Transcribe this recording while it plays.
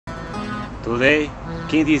Today,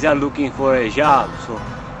 kiddies are looking for a job, so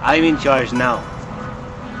I'm in charge now.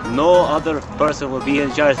 No other person will be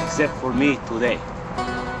in charge except for me today.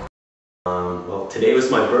 Well, today was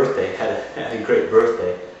my birthday. Had a great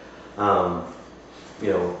birthday. You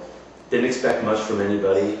know, didn't expect much from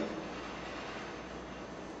anybody.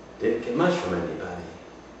 Didn't get much from anybody.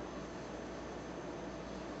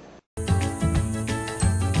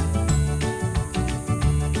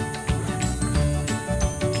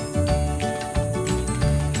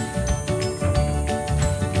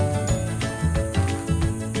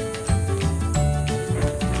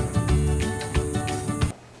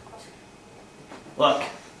 Look,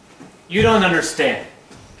 you don't understand.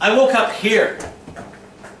 I woke up here,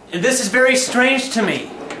 and this is very strange to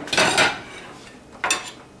me.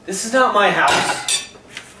 This is not my house.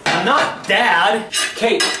 I'm not Dad.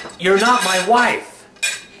 Kate, you're not my wife.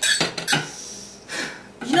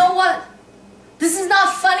 You know what? This is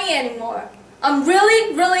not funny anymore. I'm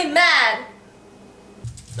really, really mad.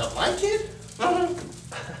 The blanket?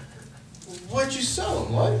 What'd you sell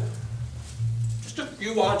him, what? Just a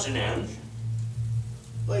few odds and ends.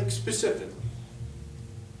 Like, specifically?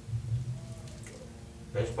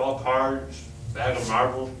 Baseball cards, bag of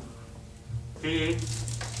marbles, CD,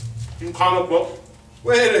 comic books.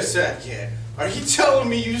 Wait a second. Are you telling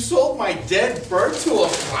me you sold my dead bird to a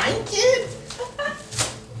blanket?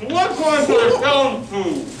 What kind of stone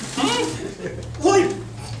food? What?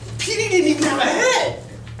 Petey didn't even have a head.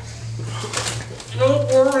 Don't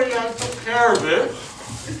worry, I took care of it.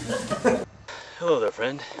 Hello there,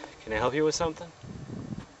 friend. Can I help you with something?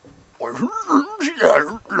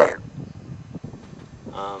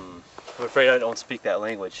 I'm afraid I don't speak that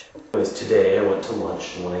language. Anyways, today I went to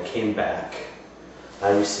lunch, and when I came back, I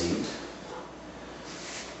received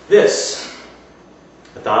this.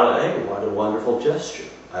 I thought, hey, what a wonderful gesture.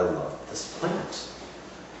 I love this plant.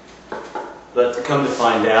 But to come to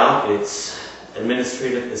find out, it's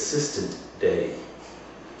Administrative Assistant Day.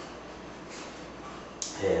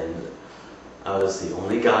 And I was the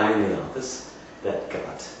only guy in the office that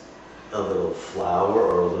got a little flower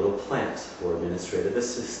or a little plant for Administrative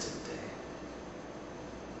Assistant Day.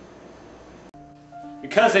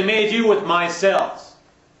 Because I made you with my cells.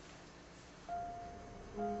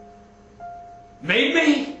 Made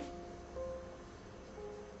me?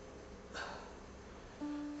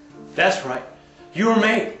 That's right. You were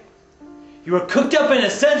made. You were cooked up in a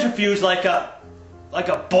centrifuge like a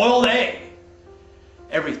boiled egg.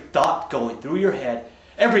 Every thought going through your head,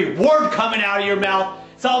 every word coming out of your mouth,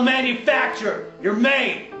 it's all manufactured. You're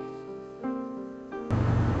made.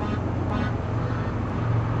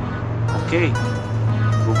 Okay.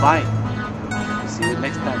 Goodbye. See you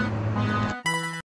next time.